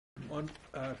On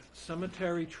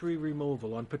cemetery tree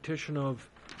removal, on petition of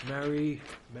Mary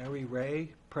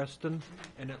Ray Preston,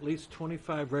 and at least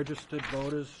 25 registered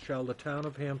voters, shall the town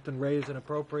of Hampton raise and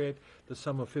appropriate the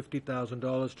sum of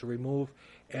 $50,000 to remove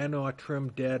and/or trim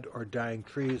dead or dying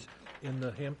trees in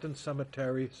the Hampton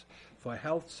cemeteries for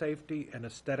health, safety, and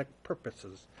aesthetic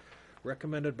purposes,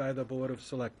 recommended by the Board of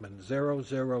Selectmen.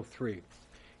 003.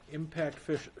 Impact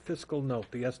fiscal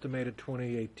note, the estimated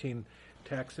 2018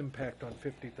 tax impact on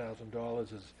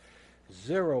 $50,000 is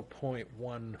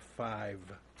 0.15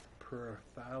 per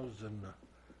thousand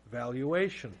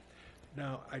valuation.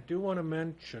 Now, I do want to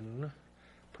mention,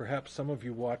 perhaps some of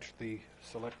you watched the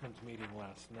Selectmen's meeting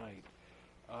last night.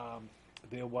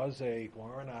 There was a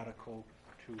warrant article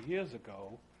 2 years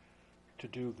ago to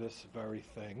do this very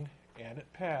thing, and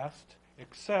it passed,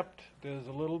 except there's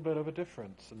a little bit of a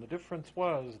difference. And the difference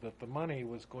was that the money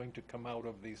was going to come out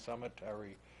of the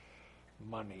cemetery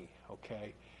money,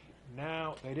 okay?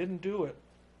 Now, they didn't do it.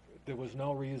 There was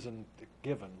no reason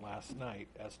given last night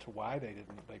as to why they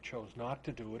didn't. They chose not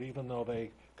to do it, even though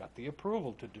they got the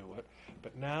approval to do it.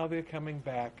 But now they're coming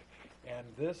back, and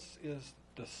this is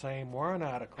the same warrant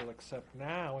article, except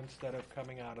now, instead of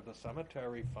coming out of the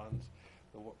cemetery funds,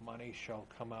 the money shall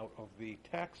come out of the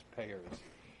taxpayers.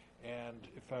 And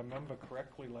if I remember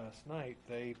correctly last night,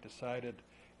 they decided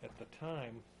at the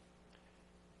time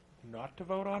not to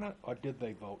vote on it, or did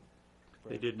they vote?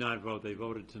 They did not vote. They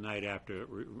voted tonight after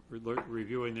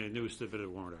reviewing their new submitted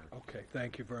warrant article. Okay,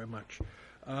 thank you very much.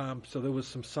 So there was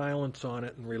some silence on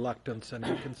it and reluctance, and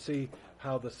you can see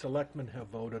how the selectmen have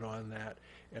voted on that.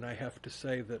 And I have to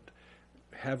say that,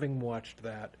 having watched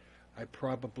that, I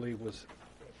probably was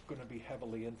going to be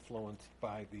heavily influenced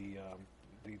by the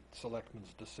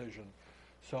selectmen's decision.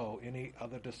 So, any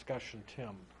other discussion,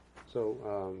 Tim?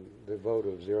 So the vote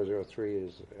of 003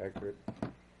 is accurate?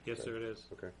 Yes, sir, it is.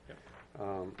 Okay. Yep.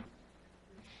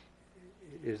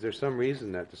 Is there some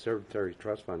reason that the Cemetery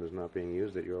Trust Fund is not being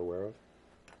used that you're aware of?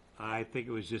 I think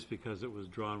it was just because it was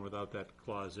drawn without that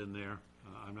clause in there.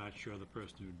 I'm not sure the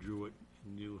person who drew it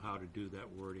knew how to do that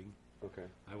wording. Okay.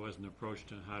 I wasn't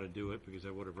approached on how to do it because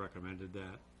I would have recommended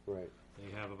that. Right.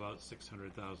 They have about $600,000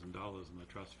 in the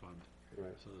trust fund.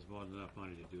 Right. So there's more than enough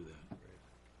money to do that. Right.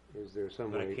 Is there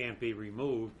some But way... it can't be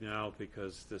removed now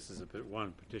because this is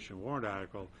one, petition warrant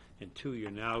article, and two,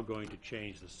 you're now going to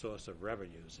change the source of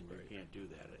revenues, and you can't do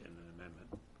that in an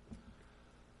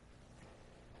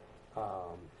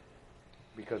amendment.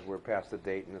 Because we're past the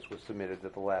date and this was submitted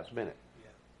at the last minute.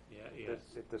 Yeah, yes.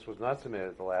 If this was not submitted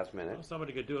at the last minute... Well,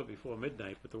 somebody could do it before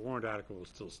midnight, but the warrant article will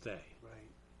still stay. Right.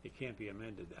 It can't be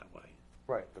amended that way.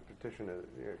 Right. The petition is...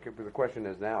 The question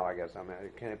is now, I guess,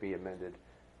 can it be amended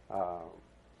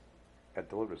at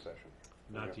deliberative session?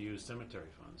 Not to use cemetery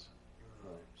funds.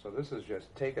 Right. So this is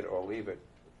just take it or leave it,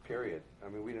 period. I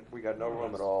mean, we got no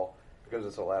room at all because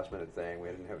it's a last minute thing. We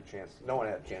didn't have a chance. No one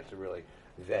had a chance to really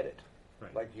vet it.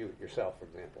 Right. Like you yourself, for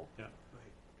example. Yeah.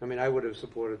 I mean, I would have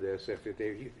supported this if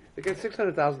they got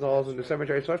 $600,000 in the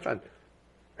cemetery trust fund.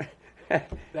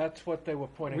 That's what they were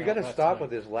pointing We out. got to stop with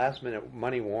this last-minute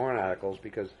money warrant articles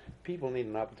because people need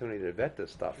an opportunity to vet this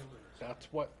stuff. That's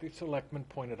what the selectmen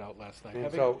pointed out last night.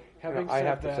 And so I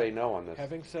have to say no on this.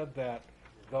 Having said that,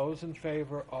 those in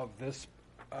favor of this,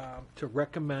 to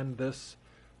recommend this,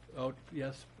 oh,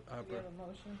 yes, Do you have a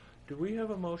motion? do we have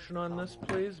a motion on this,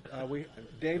 please?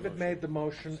 David made the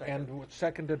motion and was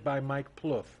seconded by Mike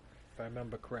Plouffe, if I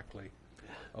remember correctly.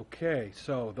 Okay,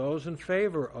 so those in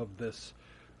favor of this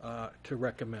to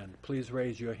recommend, please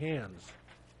raise your hands.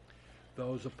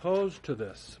 Those opposed to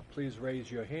this, please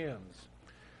raise your hands.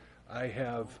 I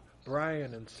have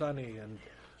Brian and Sonny and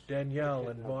Danielle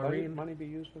and Maureen Money be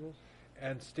used for this?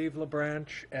 and Steve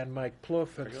LeBranch and Mike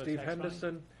Plouffe and Regular Steve tax money?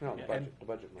 Henderson No, the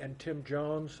budget money. and Tim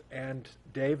Jones and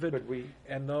David. Could we,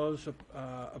 And those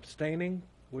abstaining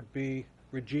would be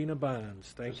Regina Barnes.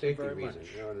 for Thank you safety very much. reasons,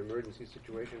 in an emergency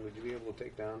situation, would you be able to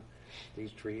take down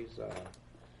these trees?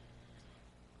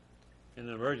 In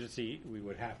an emergency, we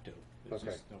would have to. There's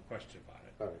Okay. just no question about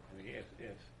it. All right. I mean,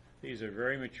 if these are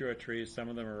very mature trees, some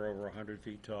of them are over 100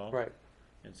 feet tall. Right.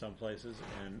 In some places,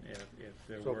 and if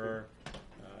there So if were,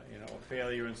 a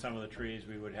failure in some of the trees,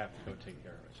 we would have to go take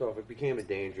care of it. So if it became a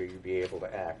danger, you'd be able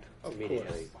to act Of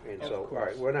immediately. course. And Of so, all course.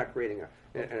 right, we're not creating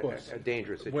course. a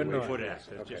dangerous We're situation. not. We would act.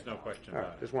 There's Okay. just no question All about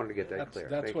right, it. just wanted to get that clear.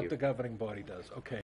 That's Thank what you. the governing body does. Okay.